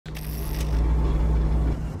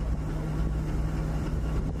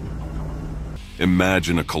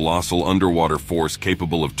Imagine a colossal underwater force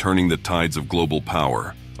capable of turning the tides of global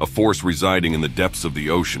power, a force residing in the depths of the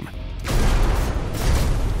ocean,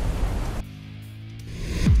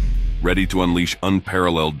 ready to unleash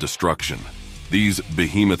unparalleled destruction. These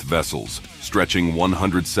behemoth vessels, stretching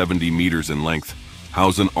 170 meters in length,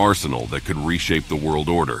 house an arsenal that could reshape the world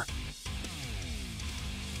order.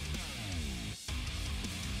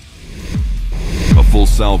 A full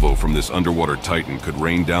salvo from this underwater titan could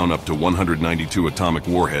rain down up to 192 atomic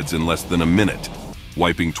warheads in less than a minute,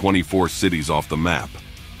 wiping 24 cities off the map.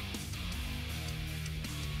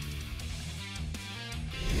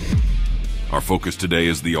 Our focus today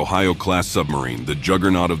is the Ohio-class submarine, the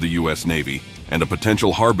juggernaut of the U.S. Navy, and a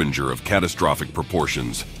potential harbinger of catastrophic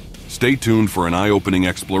proportions. Stay tuned for an eye-opening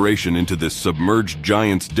exploration into this submerged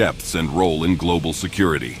giant's depths and role in global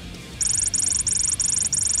security.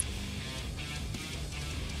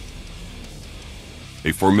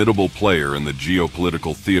 A formidable player in the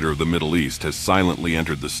geopolitical theater of the Middle East has silently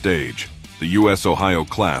entered the stage, the U.S.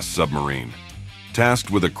 Ohio-class submarine. Tasked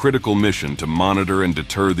with a critical mission to monitor and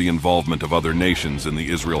deter the involvement of other nations in the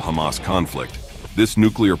Israel-Hamas conflict, this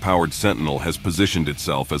nuclear-powered sentinel has positioned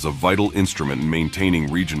itself as a vital instrument in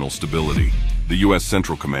maintaining regional stability. The U.S.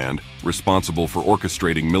 Central Command, responsible for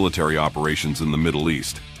orchestrating military operations in the Middle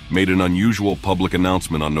East, made an unusual public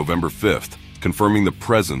announcement on November 5th, confirming the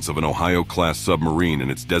presence of an Ohio-class submarine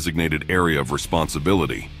in its designated area of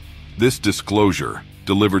responsibility. This disclosure,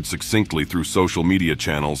 delivered succinctly through social media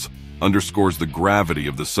channels, underscores the gravity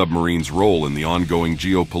of the submarine's role in the ongoing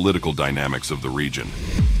geopolitical dynamics of the region.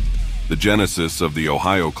 The genesis of the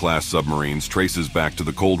Ohio-class submarines traces back to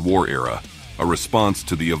the Cold War era, a response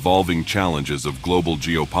to the evolving challenges of global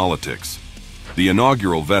geopolitics. The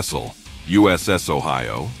inaugural vessel, USS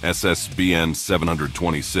Ohio, SSBN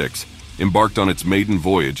 726, embarked on its maiden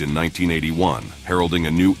voyage in 1981, heralding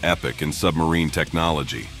a new epoch in submarine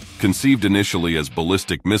technology. Conceived initially as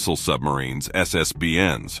ballistic missile submarines,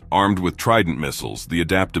 SSBNs, armed with Trident missiles, the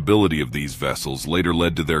adaptability of these vessels later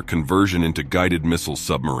led to their conversion into guided missile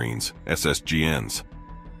submarines, SSGNs.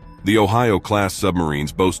 The Ohio-class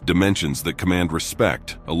submarines boast dimensions that command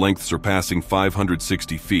respect, a length surpassing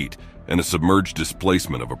 560 feet, and a submerged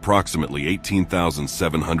displacement of approximately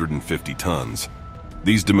 18,750 tons.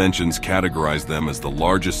 These dimensions categorize them as the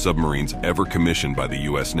largest submarines ever commissioned by the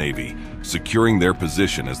U.S. Navy, securing their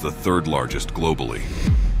position as the third largest globally.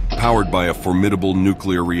 Powered by a formidable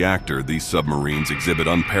nuclear reactor, these submarines exhibit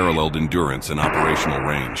unparalleled endurance and operational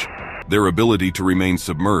range. Their ability to remain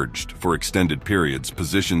submerged for extended periods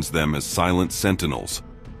positions them as silent sentinels,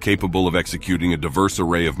 capable of executing a diverse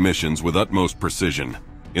array of missions with utmost precision.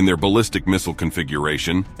 In their ballistic missile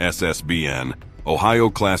configuration, SSBN,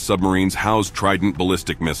 Ohio-class submarines house Trident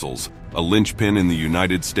ballistic missiles, a linchpin in the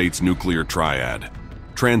United States nuclear triad.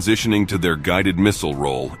 Transitioning to their guided missile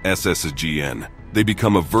role, SSGN, they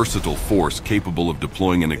become a versatile force capable of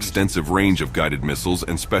deploying an extensive range of guided missiles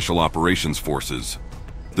and special operations forces.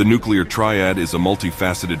 The nuclear triad is a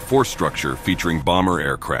multifaceted force structure featuring bomber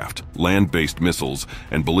aircraft, land-based missiles,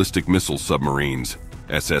 and ballistic missile submarines,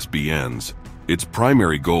 SSBNs. Its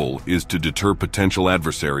primary goal is to deter potential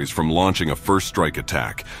adversaries from launching a first strike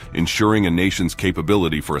attack, ensuring a nation's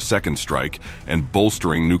capability for a second strike, and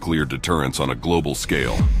bolstering nuclear deterrence on a global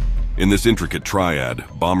scale. In this intricate triad,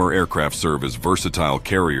 bomber aircraft serve as versatile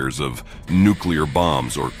carriers of nuclear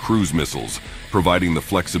bombs or cruise missiles, providing the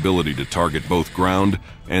flexibility to target both ground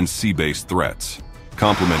and sea-based threats.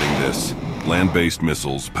 Complementing this, land-based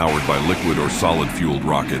missiles powered by liquid or solid-fueled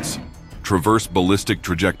rockets traverse ballistic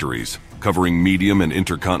trajectories, covering medium and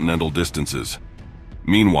intercontinental distances.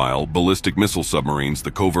 Meanwhile, ballistic missile submarines,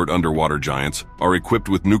 the covert underwater giants, are equipped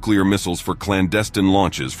with nuclear missiles for clandestine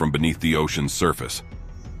launches from beneath the ocean's surface.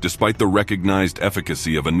 Despite the recognized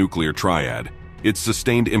efficacy of a nuclear triad, its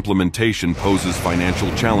sustained implementation poses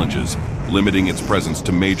financial challenges, limiting its presence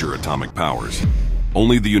to major atomic powers.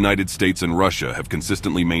 Only the United States and Russia have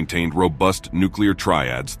consistently maintained robust nuclear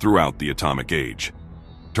triads throughout the atomic age.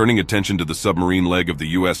 Turning attention to the submarine leg of the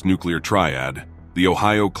U.S. nuclear triad, the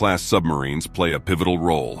Ohio-class submarines play a pivotal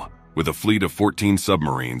role. With a fleet of 14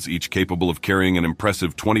 submarines, each capable of carrying an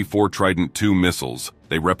impressive 24 Trident II missiles,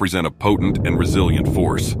 they represent a potent and resilient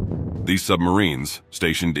force. These submarines,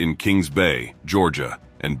 stationed in Kings Bay, Georgia,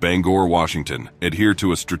 and Bangor, Washington, adhere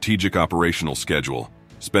to a strategic operational schedule,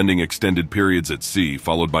 spending extended periods at sea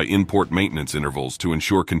followed by in-port maintenance intervals to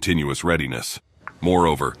ensure continuous readiness.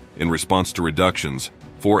 Moreover, in response to reductions,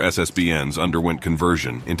 4 SSBNs underwent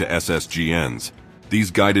conversion into SSGNs.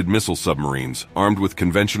 These guided missile submarines, armed with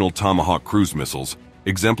conventional Tomahawk cruise missiles,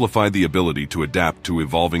 exemplify the ability to adapt to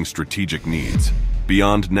evolving strategic needs.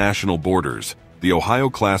 Beyond national borders, The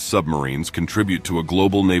Ohio-class submarines contribute to a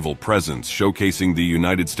global naval presence, showcasing the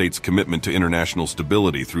United States' commitment to international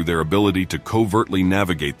stability through their ability to covertly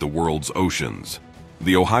navigate the world's oceans.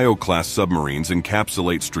 The Ohio-class submarines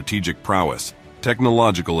encapsulate strategic prowess,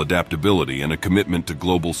 technological adaptability, and a commitment to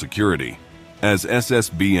global security. As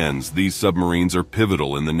SSBNs, these submarines are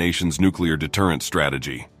pivotal in the nation's nuclear deterrent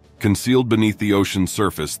strategy. Concealed beneath the ocean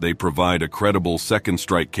surface, they provide a credible second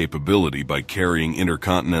strike capability by carrying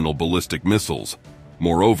intercontinental ballistic missiles.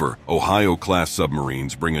 Moreover, Ohio-class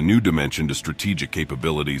submarines bring a new dimension to strategic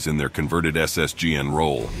capabilities in their converted SSGN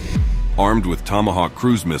role. Armed with Tomahawk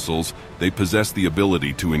cruise missiles, they possess the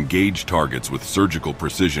ability to engage targets with surgical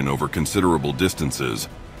precision over considerable distances,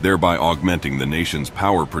 thereby augmenting the nation's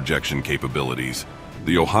power projection capabilities.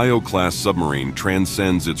 The Ohio-class submarine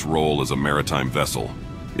transcends its role as a maritime vessel.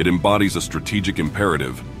 It embodies a strategic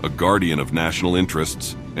imperative, a guardian of national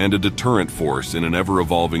interests, and a deterrent force in an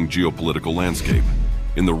ever-evolving geopolitical landscape.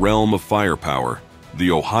 In the realm of firepower, the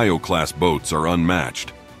Ohio-class boats are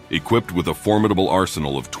unmatched. Equipped with a formidable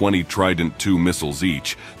arsenal of 20 Trident II missiles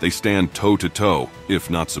each, they stand toe-to-toe, if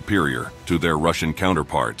not superior, to their Russian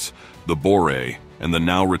counterparts, the Borei and the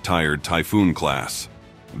now-retired Typhoon class.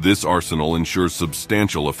 This arsenal ensures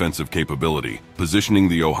substantial offensive capability, positioning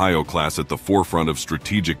the Ohio class at the forefront of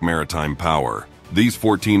strategic maritime power. These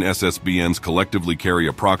 14 SSBNs collectively carry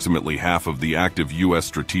approximately half of the active U.S.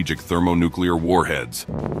 strategic thermonuclear warheads.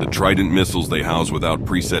 The Trident missiles they house without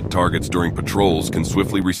preset targets during patrols can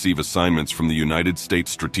swiftly receive assignments from the United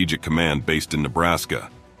States Strategic Command based in Nebraska.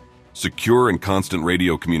 Secure and constant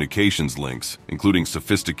radio communications links, including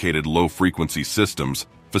sophisticated low-frequency systems,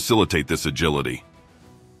 facilitate this agility.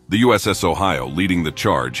 The USS Ohio, leading the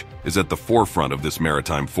charge, is at the forefront of this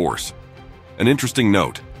maritime force. An interesting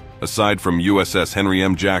note: aside from USS Henry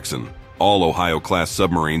M. Jackson, all Ohio-class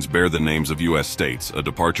submarines bear the names of U.S. states, a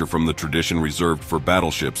departure from the tradition reserved for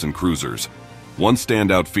battleships and cruisers. One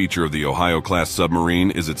standout feature of the Ohio-class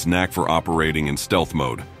submarine is its knack for operating in stealth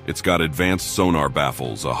mode. It's got advanced sonar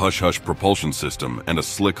baffles, a hush-hush propulsion system, and a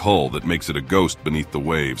slick hull that makes it a ghost beneath the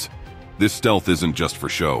waves. This stealth isn't just for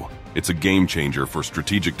show. It's a game-changer for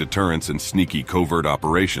strategic deterrence and sneaky covert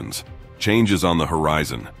operations. Change is on the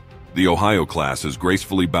horizon. The Ohio class is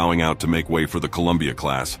gracefully bowing out to make way for the Columbia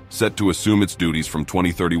class, set to assume its duties from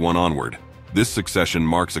 2031 onward. This succession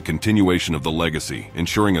marks a continuation of the legacy,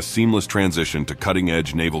 ensuring a seamless transition to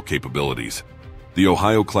cutting-edge naval capabilities. The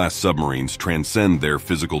Ohio-class submarines transcend their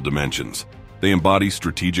physical dimensions. They embody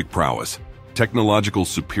strategic prowess, technological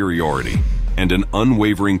superiority, and an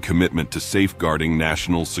unwavering commitment to safeguarding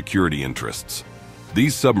national security interests.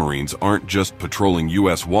 These submarines aren't just patrolling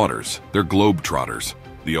U.S. waters, they're globetrotters.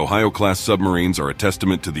 The Ohio-class submarines are a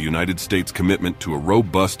testament to the United States' commitment to a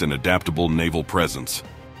robust and adaptable naval presence.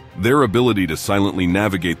 Their ability to silently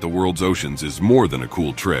navigate the world's oceans is more than a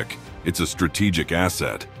cool trick. It's a strategic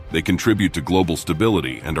asset. They contribute to global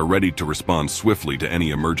stability and are ready to respond swiftly to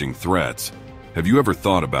any emerging threats. Have you ever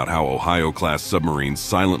thought about how Ohio-class submarines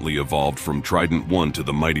silently evolved from Trident I to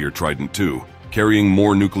the mightier Trident II, carrying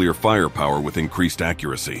more nuclear firepower with increased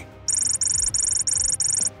accuracy?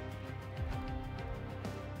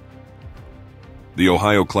 The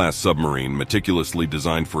Ohio-class submarine, meticulously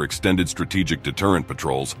designed for extended strategic deterrent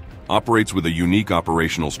patrols, operates with a unique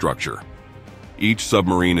operational structure. Each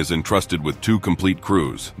submarine is entrusted with two complete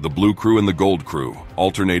crews, the Blue Crew and the Gold Crew,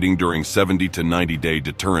 alternating during 70 to 90-day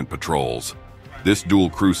deterrent patrols. This dual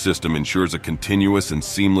crew system ensures a continuous and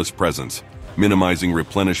seamless presence, minimizing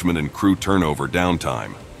replenishment and crew turnover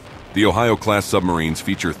downtime. The Ohio-class submarines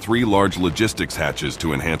feature 3 large logistics hatches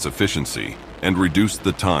to enhance efficiency and reduce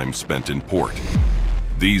the time spent in port.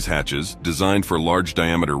 These hatches, designed for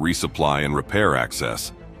large-diameter resupply and repair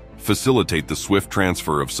access, facilitate the swift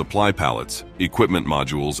transfer of supply pallets, equipment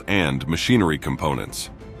modules, and machinery components.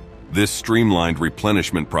 This streamlined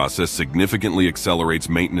replenishment process significantly accelerates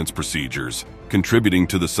maintenance procedures, contributing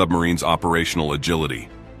to the submarine's operational agility.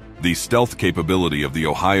 The stealth capability of the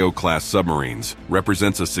Ohio-class submarines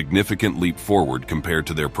represents a significant leap forward compared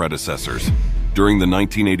to their predecessors. During the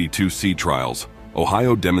 1982 sea trials,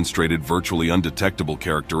 Ohio demonstrated virtually undetectable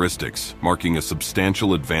characteristics, marking a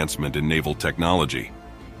substantial advancement in naval technology.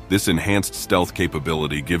 This enhanced stealth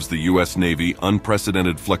capability gives the U.S. Navy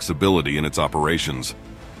unprecedented flexibility in its operations.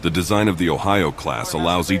 The design of the Ohio class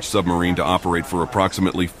allows each submarine to operate for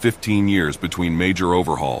approximately 15 years between major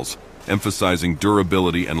overhauls, emphasizing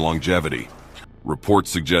durability and longevity. Reports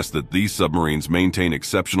suggest that these submarines maintain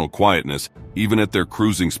exceptional quietness even at their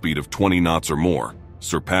cruising speed of 20 knots or more,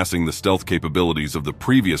 surpassing the stealth capabilities of the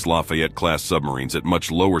previous Lafayette-class submarines at much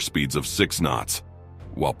lower speeds of 6 knots.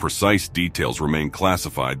 While precise details remain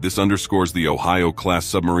classified, this underscores the Ohio-class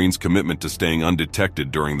submarine's commitment to staying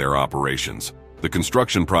undetected during their operations. The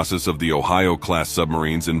construction process of the Ohio-class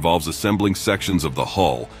submarines involves assembling sections of the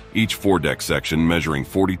hull, each foredeck section measuring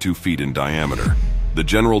 42 feet in diameter. The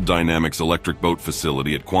General Dynamics Electric Boat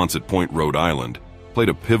Facility at Quonset Point, Rhode Island, played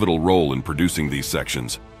a pivotal role in producing these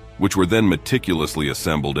sections, which were then meticulously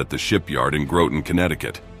assembled at the shipyard in Groton,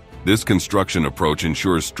 Connecticut. This construction approach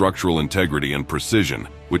ensures structural integrity and precision,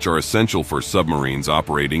 which are essential for submarines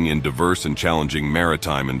operating in diverse and challenging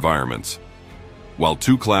maritime environments. While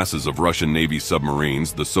two classes of Russian Navy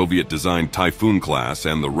submarines, the Soviet-designed Typhoon class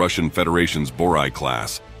and the Russian Federation's Borai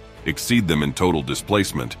class, exceed them in total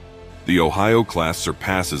displacement, the Ohio class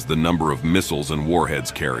surpasses the number of missiles and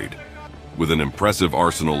warheads carried. With an impressive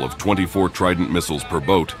arsenal of 24 Trident missiles per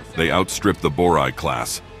boat, they outstrip the Borai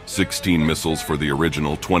class, 16 missiles for the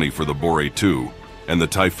original, 20 for the Borai II, and the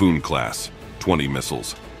Typhoon class, 20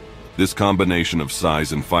 missiles. This combination of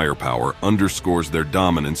size and firepower underscores their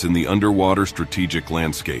dominance in the underwater strategic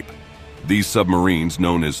landscape. These submarines,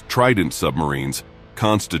 known as Trident submarines,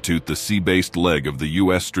 constitute the sea-based leg of the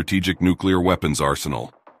U.S. strategic nuclear weapons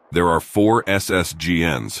arsenal. There are 4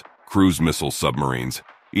 SSGNs, cruise missile submarines,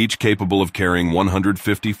 each capable of carrying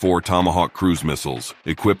 154 Tomahawk cruise missiles,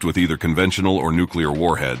 equipped with either conventional or nuclear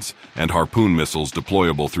warheads, and Harpoon missiles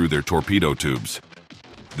deployable through their torpedo tubes.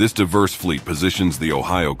 This diverse fleet positions the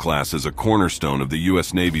Ohio class as a cornerstone of the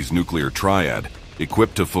U.S. Navy's nuclear triad,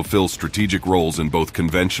 equipped to fulfill strategic roles in both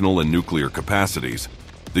conventional and nuclear capacities.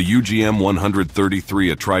 The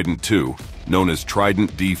UGM-133, a Trident II, known as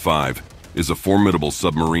Trident D5, is a formidable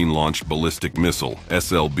submarine-launched ballistic missile,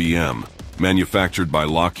 SLBM, manufactured by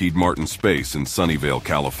Lockheed Martin Space in Sunnyvale,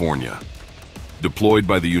 California. Deployed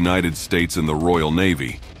by the United States and the Royal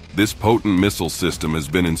Navy, this potent missile system has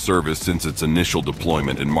been in service since its initial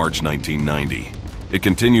deployment in March 1990. It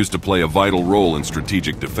continues to play a vital role in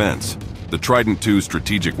strategic defense. The Trident II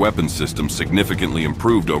strategic weapons system significantly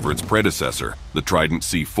improved over its predecessor, the Trident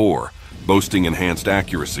C4, boasting enhanced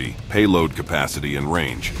accuracy, payload capacity, and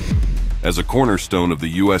range. As a cornerstone of the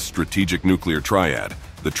U.S. strategic nuclear triad,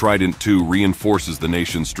 the Trident II reinforces the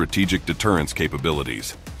nation's strategic deterrence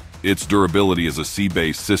capabilities. Its durability as a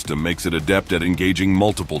sea-based system makes it adept at engaging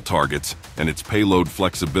multiple targets, and its payload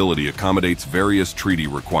flexibility accommodates various treaty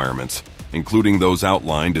requirements, including those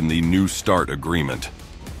outlined in the New START agreement.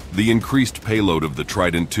 The increased payload of the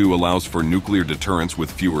Trident II allows for nuclear deterrence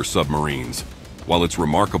with fewer submarines, while its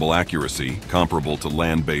remarkable accuracy, comparable to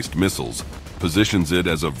land-based missiles, positions it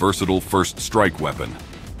as a versatile first strike weapon.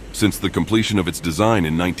 Since the completion of its design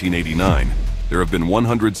in 1989, there have been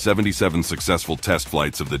 177 successful test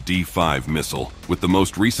flights of the D5 missile, with the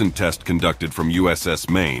most recent test conducted from USS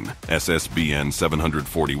Maine, SSBN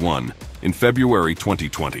 741, in February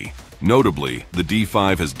 2020. Notably, the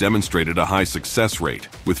D5 has demonstrated a high success rate,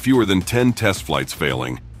 with fewer than 10 test flights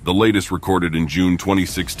failing, the latest recorded in June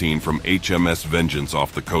 2016 from HMS Vengeance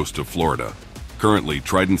off the coast of Florida. Currently,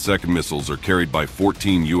 Trident II missiles are carried by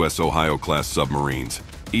 14 U.S. Ohio-class submarines.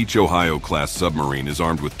 Each Ohio-class submarine is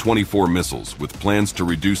armed with 24 missiles, with plans to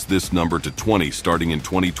reduce this number to 20 starting in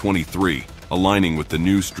 2023, aligning with the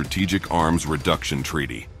new Strategic Arms Reduction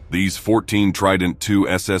Treaty. These 14 Trident II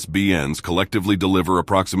SSBNs collectively deliver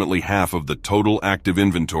approximately half of the total active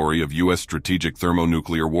inventory of U.S. strategic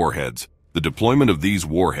thermonuclear warheads. The deployment of these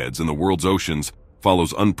warheads in the world's oceans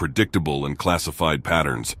follows unpredictable and classified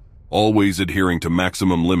patterns, always adhering to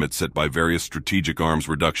maximum limits set by various strategic arms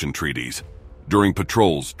reduction treaties. During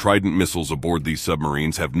patrols, Trident missiles aboard these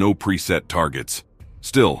submarines have no preset targets.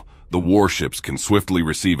 Still, the warships can swiftly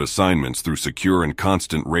receive assignments through secure and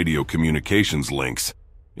constant radio communications links,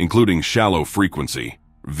 including shallow frequency,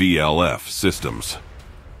 VLF, systems.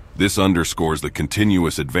 This underscores the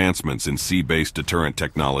continuous advancements in sea-based deterrent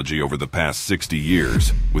technology over the past 60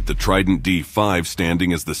 years, with the Trident D5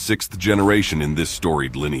 standing as the 6th generation in this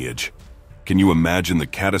storied lineage. Can you imagine the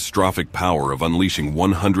catastrophic power of unleashing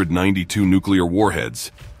 192 nuclear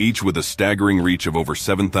warheads, each with a staggering reach of over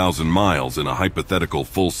 7,000 miles in a hypothetical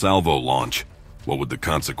full-salvo launch? What would the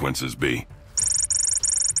consequences be?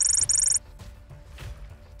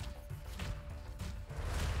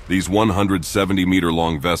 These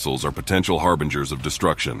 170-meter-long vessels are potential harbingers of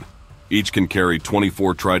destruction. Each can carry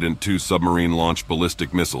 24 Trident II submarine-launched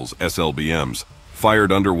ballistic missiles, SLBMs,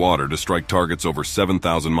 fired underwater to strike targets over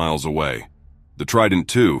 7,000 miles away. The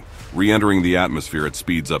Trident II, re-entering the atmosphere at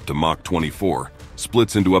speeds up to Mach 24,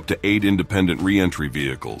 splits into up to 8 independent re-entry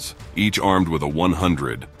vehicles, each armed with a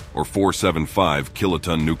 100 or 475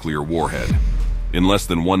 kiloton nuclear warhead. In less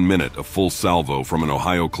than 1 minute, a full salvo from an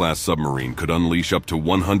Ohio-class submarine could unleash up to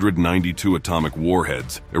 192 atomic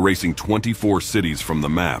warheads, erasing 24 cities from the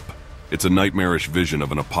map. It's a nightmarish vision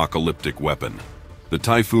of an apocalyptic weapon. The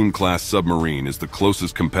Typhoon-class submarine is the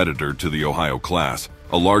closest competitor to the Ohio-class,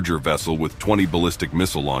 a larger vessel with 20 ballistic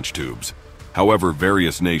missile launch tubes. However,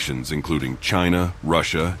 various nations, including China,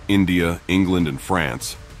 Russia, India, England, and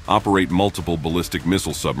France, operate multiple ballistic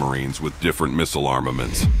missile submarines with different missile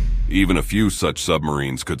armaments. Even a few such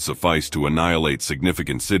submarines could suffice to annihilate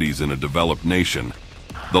significant cities in a developed nation.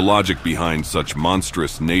 The logic behind such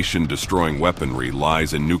monstrous nation-destroying weaponry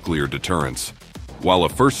lies in nuclear deterrence. While a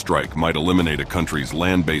first strike might eliminate a country's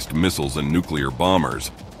land-based missiles and nuclear bombers,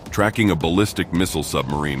 tracking a ballistic missile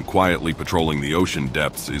submarine quietly patrolling the ocean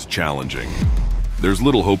depths is challenging. There's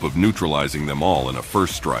little hope of neutralizing them all in a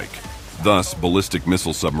first strike. Thus, ballistic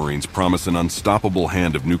missile submarines promise an unstoppable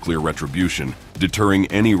hand of nuclear retribution, deterring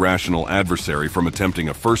any rational adversary from attempting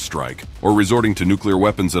a first strike or resorting to nuclear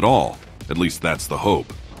weapons at all. At least that's the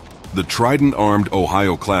hope. The Trident-armed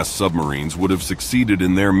Ohio-class submarines would have succeeded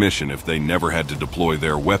in their mission if they never had to deploy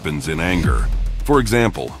their weapons in anger. For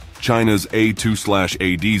example, China's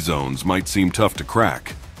A2/AD zones might seem tough to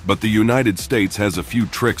crack, but the United States has a few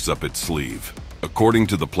tricks up its sleeve. According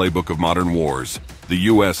to the playbook of modern wars, the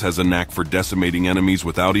U.S. has a knack for decimating enemies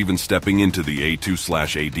without even stepping into the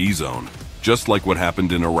A2/AD zone, just like what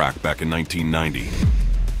happened in Iraq back in 1990.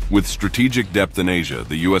 With strategic depth in Asia,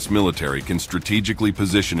 the U.S. military can strategically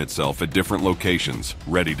position itself at different locations,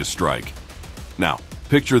 ready to strike. Now,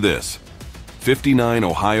 picture this. 59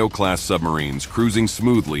 Ohio-class submarines cruising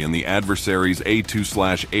smoothly in the adversary's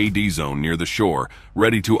A2/AD zone near the shore,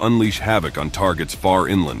 ready to unleash havoc on targets far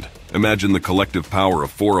inland. Imagine the collective power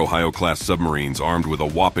of 4 Ohio-class submarines armed with a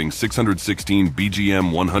whopping 616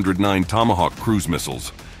 BGM-109 Tomahawk cruise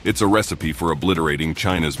missiles. It's a recipe for obliterating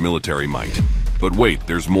China's military might. But wait,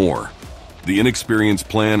 there's more. The inexperienced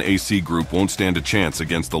Plan AC group won't stand a chance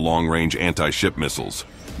against the long-range anti-ship missiles,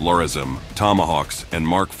 LRASM, Tomahawks, and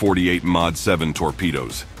Mark 48 Mod 7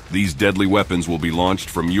 torpedoes. These deadly weapons will be launched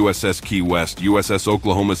from USS Key West, USS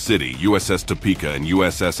Oklahoma City, USS Topeka, and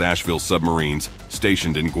USS Asheville submarines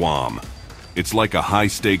stationed in Guam. It's like a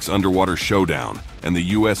high-stakes underwater showdown, and the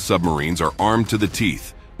U.S. submarines are armed to the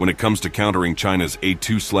teeth. When it comes to countering China's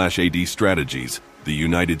A2/AD strategies, the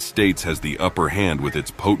United States has the upper hand with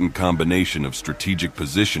its potent combination of strategic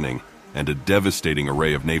positioning and a devastating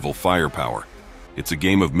array of naval firepower. It's a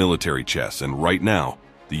game of military chess, and right now,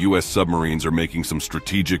 the U.S. submarines are making some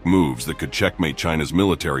strategic moves that could checkmate China's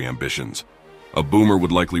military ambitions. A boomer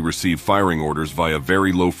would likely receive firing orders via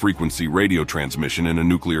very low-frequency radio transmission in a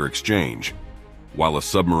nuclear exchange. While a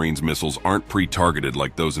submarine's missiles aren't pre-targeted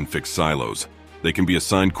like those in fixed silos, they can be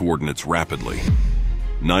assigned coordinates rapidly.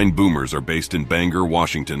 9 boomers are based in Bangor,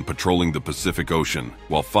 Washington, patrolling the Pacific Ocean,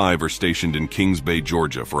 while 5 are stationed in Kings Bay,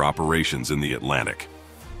 Georgia, for operations in the Atlantic.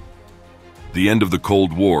 The end of the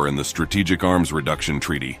Cold War and the Strategic Arms Reduction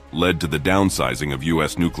Treaty led to the downsizing of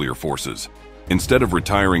U.S. nuclear forces. Instead of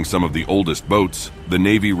retiring some of the oldest boats, the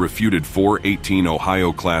Navy refuted 4 18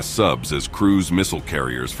 Ohio-class subs as cruise missile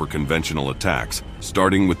carriers for conventional attacks,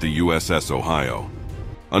 starting with the USS Ohio.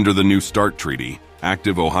 Under the New START Treaty,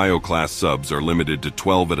 active Ohio-class subs are limited to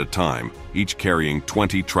 12 at a time, each carrying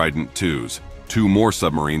 20 Trident IIs. 2 more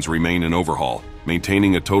submarines remain in overhaul,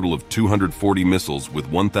 maintaining a total of 240 missiles with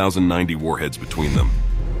 1,090 warheads between them.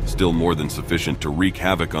 Still more than sufficient to wreak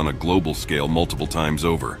havoc on a global scale multiple times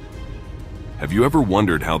over. Have you ever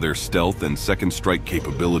wondered how their stealth and second strike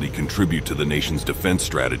capability contribute to the nation's defense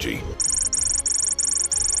strategy?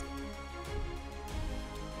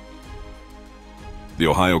 The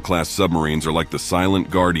Ohio-class submarines are like the silent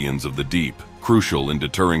guardians of the deep, crucial in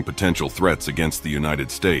deterring potential threats against the United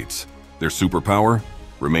States. Their superpower?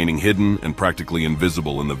 Remaining hidden and practically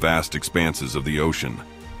invisible in the vast expanses of the ocean.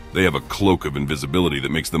 They have a cloak of invisibility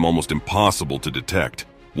that makes them almost impossible to detect.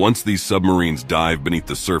 Once these submarines dive beneath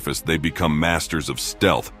the surface, they become masters of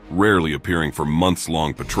stealth, rarely appearing for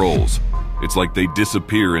months-long patrols. It's like they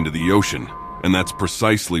disappear into the ocean, and that's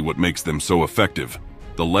precisely what makes them so effective.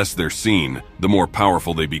 The less they're seen, the more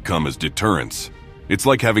powerful they become as deterrents. It's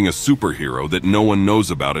like having a superhero that no one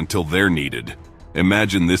knows about until they're needed.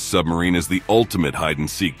 Imagine this submarine as the ultimate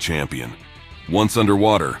hide-and-seek champion. Once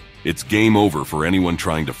underwater, it's game over for anyone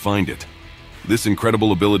trying to find it. This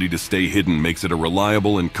incredible ability to stay hidden makes it a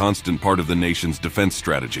reliable and constant part of the nation's defense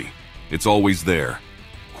strategy. It's always there,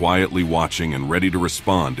 quietly watching and ready to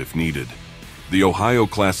respond if needed. The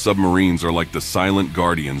Ohio-class submarines are like the silent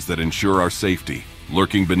guardians that ensure our safety,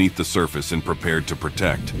 lurking beneath the surface and prepared to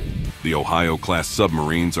protect. The Ohio-class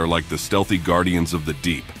submarines are like the stealthy guardians of the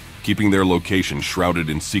deep, keeping their location shrouded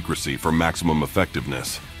in secrecy for maximum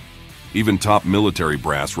effectiveness. Even top military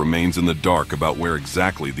brass remains in the dark about where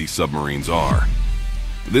exactly these submarines are.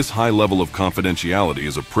 This high level of confidentiality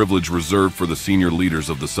is a privilege reserved for the senior leaders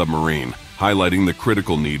of the submarine, highlighting the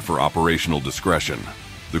critical need for operational discretion.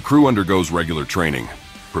 The crew undergoes regular training,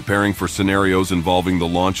 preparing for scenarios involving the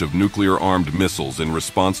launch of nuclear-armed missiles in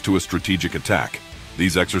response to a strategic attack.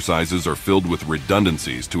 These exercises are filled with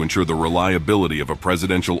redundancies to ensure the reliability of a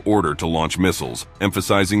presidential order to launch missiles,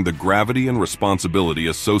 emphasizing the gravity and responsibility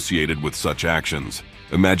associated with such actions.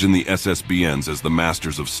 Imagine the SSBNs as the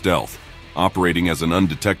masters of stealth, operating as an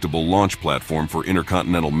undetectable launch platform for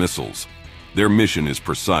intercontinental missiles. Their mission is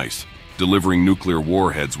precise, delivering nuclear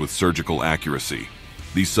warheads with surgical accuracy.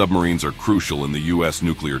 These submarines are crucial in the U.S.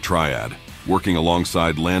 nuclear triad, working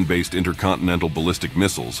alongside land-based intercontinental ballistic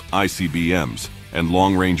missiles, ICBMs, and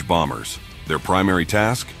long-range bombers. Their primary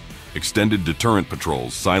task? Extended deterrent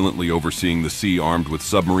patrols silently overseeing the sea armed with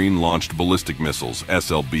submarine-launched ballistic missiles,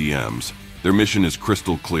 SLBMs. Their mission is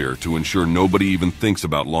crystal clear: to ensure nobody even thinks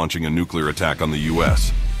about launching a nuclear attack on the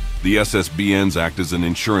U.S. The SSBNs act as an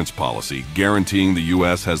insurance policy, guaranteeing the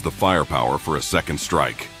U.S. has the firepower for a second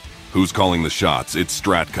strike. Who's calling the shots? It's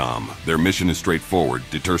STRATCOM. Their mission is straightforward: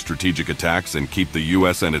 deter strategic attacks and keep the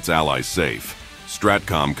U.S. and its allies safe.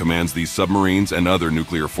 STRATCOM commands these submarines and other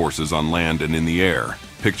nuclear forces on land and in the air.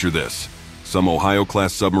 Picture this. Some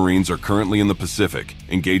Ohio-class submarines are currently in the Pacific,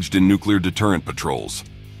 engaged in nuclear deterrent patrols.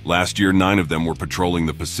 Last year, 9 of them were patrolling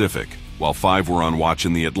the Pacific, while 5 were on watch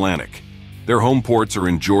in the Atlantic. Their home ports are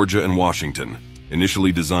in Georgia and Washington.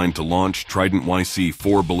 Initially designed to launch Trident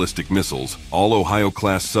YC-4 ballistic missiles, all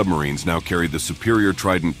Ohio-class submarines now carry the superior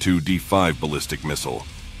Trident II D5 ballistic missile.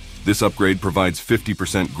 This upgrade provides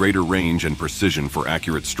 50% greater range and precision for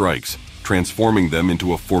accurate strikes, transforming them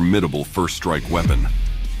into a formidable first strike weapon.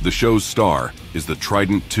 The show's star is the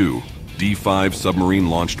Trident II D5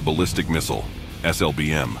 submarine-launched ballistic missile,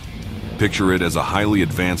 SLBM. Picture it as a highly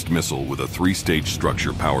advanced missile with a 3-stage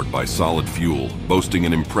structure powered by solid fuel, boasting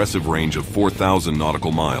an impressive range of 4,000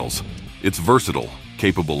 nautical miles. It's versatile,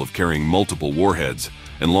 capable of carrying multiple warheads,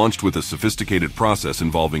 and launched with a sophisticated process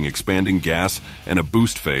involving expanding gas and a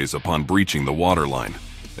boost phase upon breaching the waterline.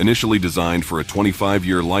 Initially designed for a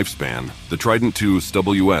 25-year lifespan, the Trident II's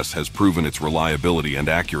WS has proven its reliability and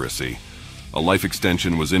accuracy. A life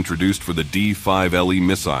extension was introduced for the D5LE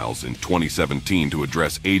missiles in 2017 to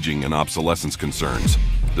address aging and obsolescence concerns.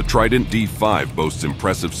 The Trident D5 boasts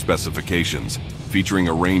impressive specifications, featuring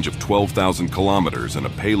a range of 12,000 kilometers and a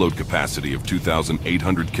payload capacity of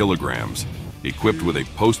 2,800 kilograms. Equipped with a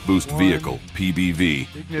post-boost vehicle, PBV,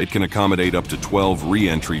 it can accommodate up to 12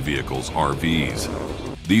 re-entry vehicles,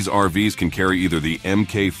 RVs. These RVs can carry either the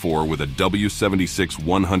Mk4 with a W76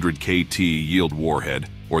 100KT yield warhead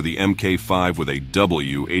or the Mk5 with a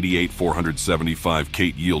W88 475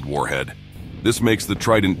 Kate yield warhead. This makes the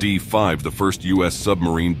Trident D5 the first U.S.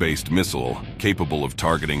 submarine-based missile capable of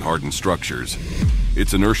targeting hardened structures.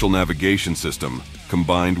 Its inertial navigation system,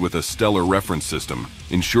 combined with a stellar reference system,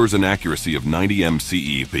 ensures an accuracy of 90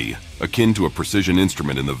 mCEP, akin to a precision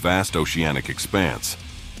instrument in the vast oceanic expanse.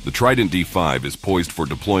 The Trident D5 is poised for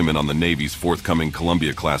deployment on the Navy's forthcoming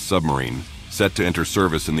Columbia-class submarine, set to enter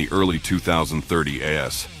service in the early 2030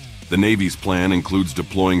 AS. The Navy's plan includes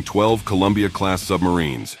deploying 12 Columbia-class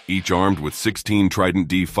submarines, each armed with 16 Trident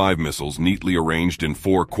D5 missiles neatly arranged in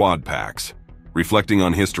 4 quad packs. Reflecting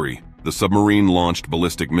on history, the submarine-launched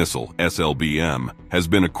ballistic missile, SLBM, has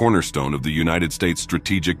been a cornerstone of the United States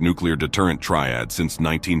strategic nuclear deterrent triad since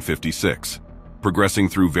 1956, progressing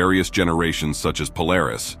through various generations such as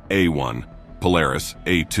Polaris, A1, Polaris,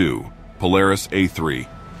 A2, Polaris, A3,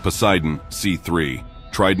 Poseidon, C3,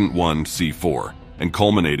 Trident 1, C4, and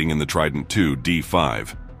culminating in the Trident II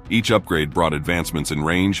D5. Each upgrade brought advancements in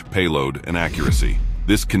range, payload, and accuracy.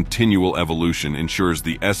 This continual evolution ensures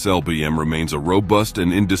the SLBM remains a robust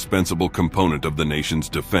and indispensable component of the nation's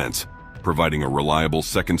defense, providing a reliable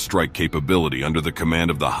second strike capability under the command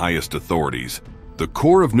of the highest authorities. The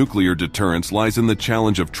core of nuclear deterrence lies in the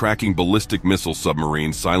challenge of tracking ballistic missile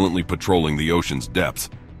submarines silently patrolling the ocean's depths.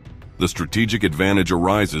 The strategic advantage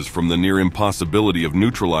arises from the near impossibility of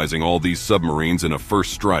neutralizing all these submarines in a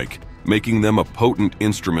first strike, making them a potent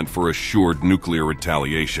instrument for assured nuclear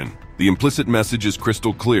retaliation. The implicit message is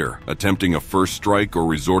crystal clear: attempting a first strike or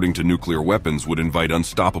resorting to nuclear weapons would invite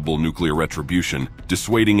unstoppable nuclear retribution,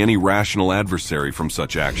 dissuading any rational adversary from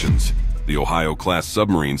such actions. The Ohio-class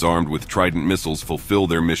submarines armed with Trident missiles fulfill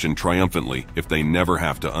their mission triumphantly if they never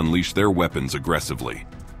have to unleash their weapons aggressively.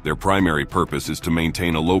 Their primary purpose is to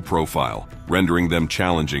maintain a low profile, rendering them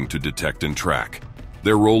challenging to detect and track.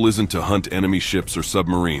 Their role isn't to hunt enemy ships or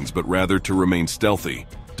submarines, but rather to remain stealthy,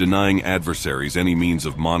 denying adversaries any means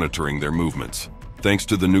of monitoring their movements. Thanks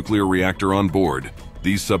to the nuclear reactor on board,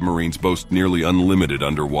 these submarines boast nearly unlimited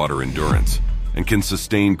underwater endurance and can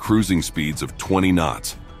sustain cruising speeds of 20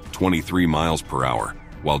 knots, 23 miles per hour,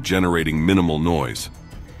 while generating minimal noise.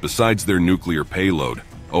 Besides their nuclear payload,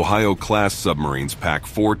 Ohio-class submarines pack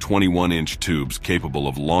 4 21-inch tubes capable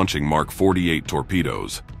of launching Mark 48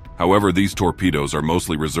 torpedoes. However, these torpedoes are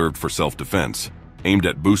mostly reserved for self-defense, aimed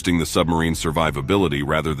at boosting the submarine's survivability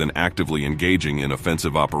rather than actively engaging in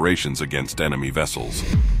offensive operations against enemy vessels.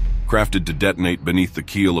 Crafted to detonate beneath the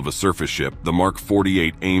keel of a surface ship, the Mark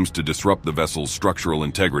 48 aims to disrupt the vessel's structural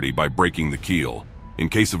integrity by breaking the keel. In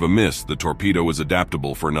case of a miss, the torpedo is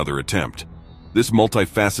adaptable for another attempt. This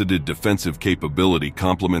multifaceted defensive capability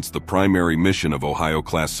complements the primary mission of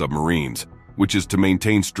Ohio-class submarines, which is to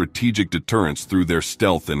maintain strategic deterrence through their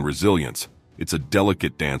stealth and resilience. It's a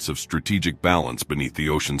delicate dance of strategic balance beneath the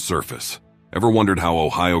ocean's surface. Ever wondered how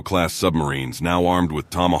Ohio-class submarines, now armed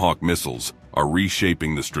with Tomahawk missiles, are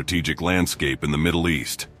reshaping the strategic landscape in the Middle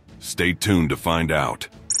East? Stay tuned to find out.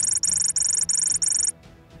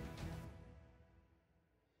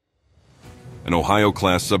 An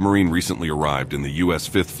Ohio-class submarine recently arrived in the U.S.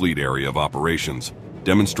 Fifth Fleet area of operations,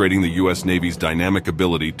 demonstrating the U.S. Navy's dynamic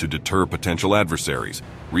ability to deter potential adversaries,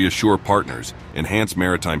 reassure partners, enhance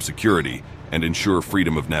maritime security, and ensure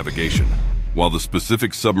freedom of navigation. While the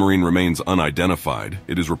specific submarine remains unidentified,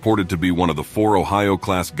 it is reported to be one of the 4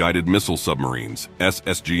 Ohio-class guided missile submarines,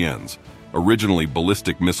 SSGNs, originally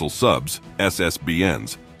ballistic missile subs,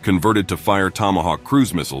 SSBNs, converted to fire Tomahawk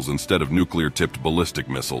cruise missiles instead of nuclear-tipped ballistic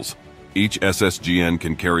missiles. Each SSGN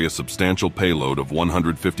can carry a substantial payload of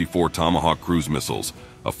 154 Tomahawk cruise missiles,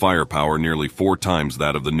 a firepower nearly 4 times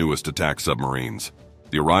that of the newest attack submarines.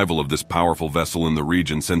 The arrival of this powerful vessel in the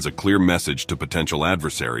region sends a clear message to potential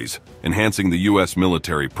adversaries, enhancing the U.S.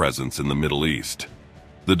 military presence in the Middle East.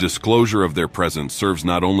 The disclosure of their presence serves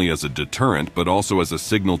not only as a deterrent but also as a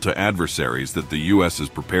signal to adversaries that the U.S. is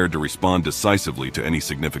prepared to respond decisively to any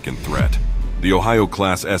significant threat. The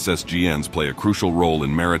Ohio-class SSGNs play a crucial role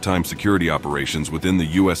in maritime security operations within the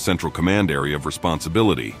U.S. Central Command Area of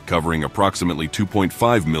Responsibility, covering approximately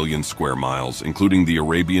 2.5 million square miles, including the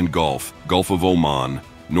Arabian Gulf, Gulf of Oman,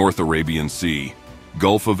 North Arabian Sea,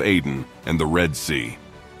 Gulf of Aden, and the Red Sea.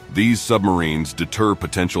 These submarines deter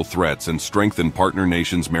potential threats and strengthen partner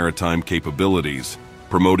nations' maritime capabilities,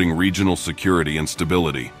 promoting regional security and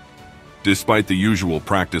stability. Despite the usual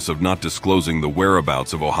practice of not disclosing the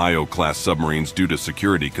whereabouts of Ohio-class submarines due to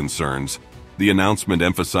security concerns, the announcement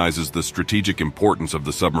emphasizes the strategic importance of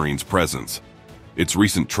the submarine's presence. Its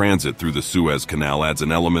recent transit through the Suez Canal adds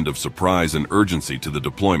an element of surprise and urgency to the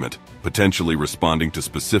deployment, potentially responding to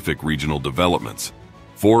specific regional developments.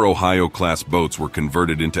 4 Ohio-class boats were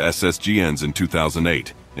converted into SSGNs in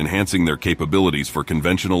 2008, enhancing their capabilities for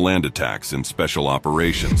conventional land attacks and special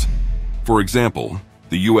operations. For example,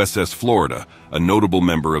 the USS Florida, a notable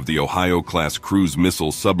member of the Ohio-class cruise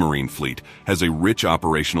missile submarine fleet, has a rich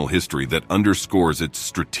operational history that underscores its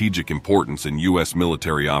strategic importance in U.S.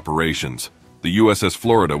 military operations. The USS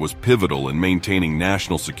Florida was pivotal in maintaining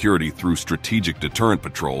national security through strategic deterrent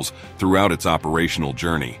patrols throughout its operational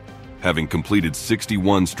journey. Having completed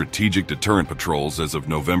 61 strategic deterrent patrols as of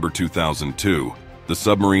November 2002, the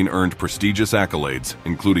submarine earned prestigious accolades,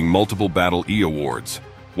 including multiple Battle E awards.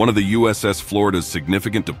 One of the USS Florida's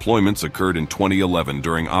significant deployments occurred in 2011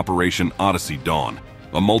 during Operation Odyssey Dawn,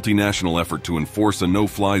 a multinational effort to enforce a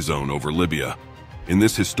no-fly zone over Libya. In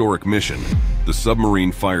this historic mission, the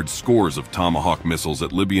submarine fired scores of Tomahawk missiles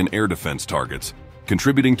at Libyan air defense targets,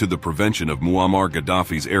 contributing to the prevention of Muammar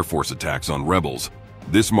Gaddafi's Air Force attacks on rebels.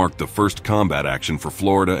 This marked the first combat action for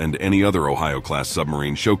Florida and any other Ohio-class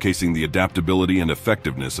submarine, showcasing the adaptability and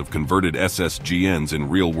effectiveness of converted SSGNs in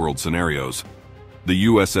real-world scenarios. The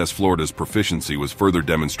USS Florida's proficiency was further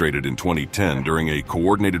demonstrated in 2010 during a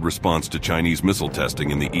coordinated response to Chinese missile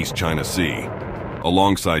testing in the East China Sea.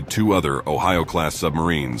 Alongside 2 other Ohio-class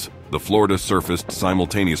submarines, the Florida surfaced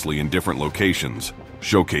simultaneously in different locations,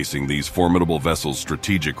 showcasing these formidable vessels'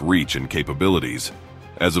 strategic reach and capabilities.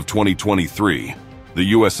 As of 2023,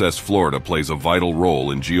 the USS Florida plays a vital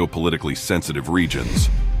role in geopolitically sensitive regions.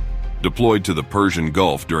 Deployed to the Persian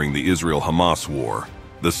Gulf during the Israel-Hamas war,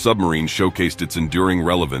 the submarine showcased its enduring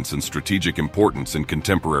relevance and strategic importance in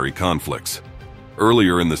contemporary conflicts.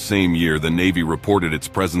 Earlier in the same year, the Navy reported its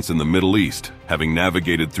presence in the Middle East, having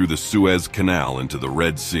navigated through the Suez Canal into the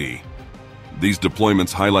Red Sea. These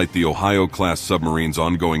deployments highlight the Ohio-class submarine's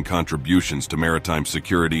ongoing contributions to maritime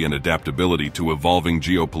security and adaptability to evolving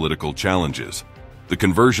geopolitical challenges. The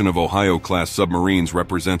conversion of Ohio-class submarines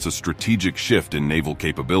represents a strategic shift in naval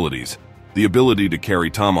capabilities, The ability to carry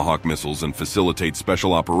Tomahawk missiles and facilitate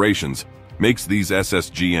special operations makes these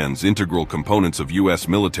SSGNs integral components of U.S.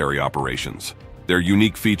 military operations. Their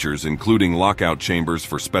unique features, including lockout chambers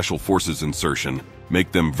for special forces insertion,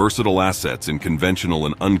 make them versatile assets in conventional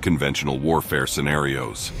and unconventional warfare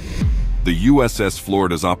scenarios. The USS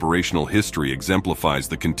Florida's operational history exemplifies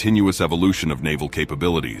the continuous evolution of naval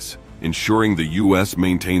capabilities, ensuring the U.S.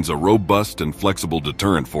 maintains a robust and flexible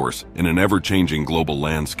deterrent force in an ever-changing global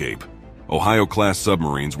landscape. Ohio-class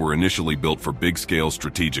submarines were initially built for big-scale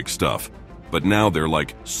strategic stuff, but now they're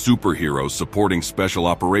like superheroes supporting special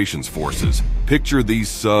operations forces. Picture these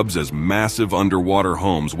subs as massive underwater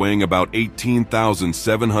homes weighing about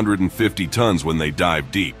 18,750 tons when they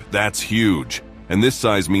dive deep. That's huge. And this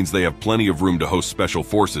size means they have plenty of room to host special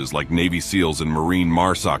forces like Navy SEALs and Marine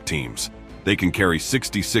MARSOC teams. They can carry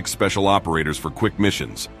 66 special operators for quick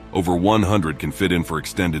missions. Over 100 can fit in for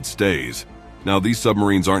extended stays. Now, these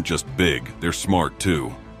submarines aren't just big, they're smart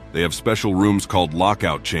too. They have special rooms called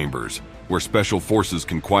lockout chambers, where special forces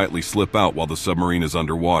can quietly slip out while the submarine is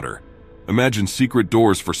underwater. Imagine secret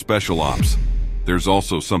doors for special ops. There's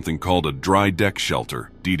also something called a dry deck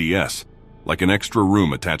shelter, DDS, like an extra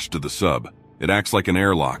room attached to the sub. It acts like an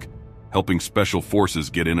airlock, helping special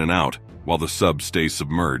forces get in and out while the sub stays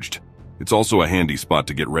submerged. It's also a handy spot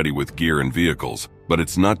to get ready with gear and vehicles, but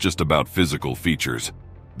it's not just about physical features.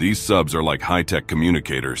 These subs are like high-tech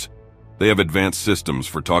communicators. They have advanced systems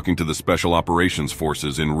for talking to the special operations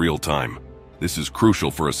forces in real time. This is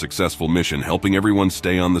crucial for a successful mission, helping everyone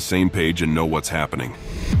stay on the same page and know what's happening.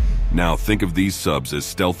 Now think of these subs as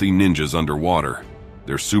stealthy ninjas underwater.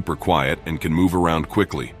 They're super quiet and can move around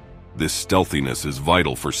quickly. This stealthiness is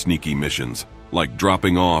vital for sneaky missions, like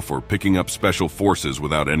dropping off or picking up special forces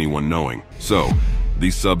without anyone knowing. So,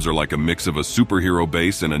 these subs are like a mix of a superhero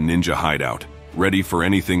base and a ninja hideout, ready for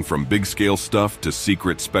anything from big-scale stuff to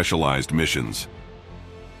secret specialized missions.